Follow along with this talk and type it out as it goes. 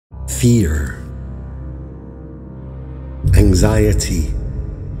fear, anxiety,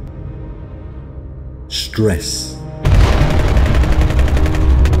 stress.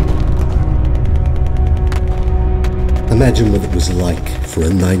 Imagine what it was like for a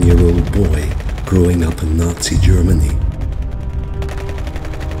 9-year-old boy growing up in Nazi Germany.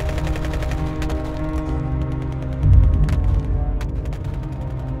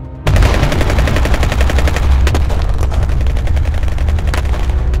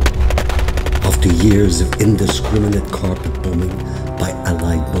 After years of indiscriminate carpet bombing by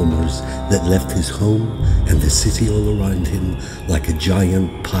Allied bombers that left his home and the city all around him like a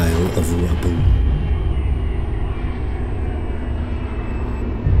giant pile of rubble.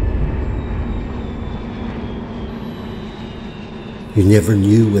 You never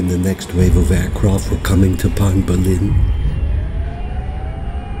knew when the next wave of aircraft were coming to pound Berlin.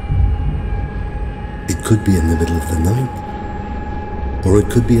 It could be in the middle of the night, or it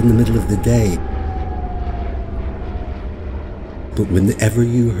could be in the middle of the day. But whenever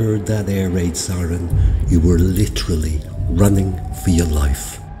you heard that air raid siren, you were literally running for your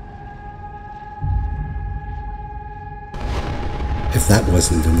life. If that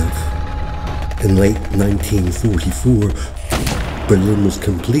wasn't enough, in late 1944, Berlin was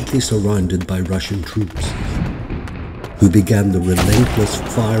completely surrounded by Russian troops, who began the relentless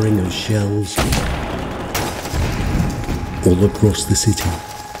firing of shells all across the city.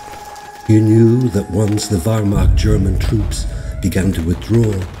 You knew that once the Wehrmacht German troops began to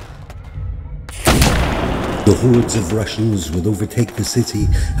withdraw, the hordes of Russians would overtake the city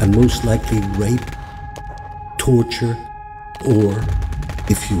and most likely rape, torture, or,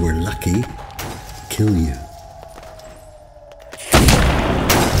 if you were lucky, kill you.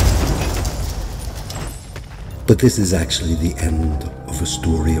 But this is actually the end of a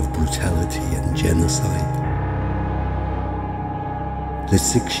story of brutality and genocide. The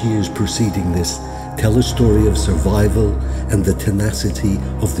 6 years preceding this tell a story of survival and the tenacity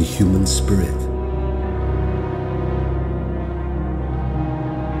of the human spirit.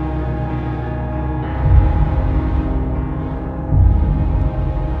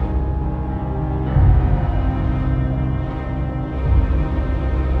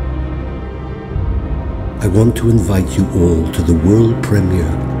 I want to invite you all to the world premiere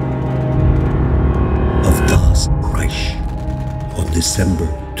of Das Reich on December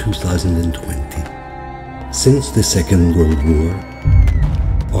 2020. Since the Second World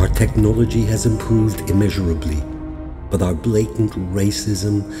War, our technology has improved immeasurably, but our blatant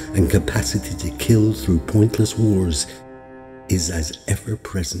racism and capacity to kill through pointless wars is as ever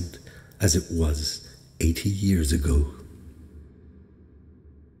present as it was 80 years ago.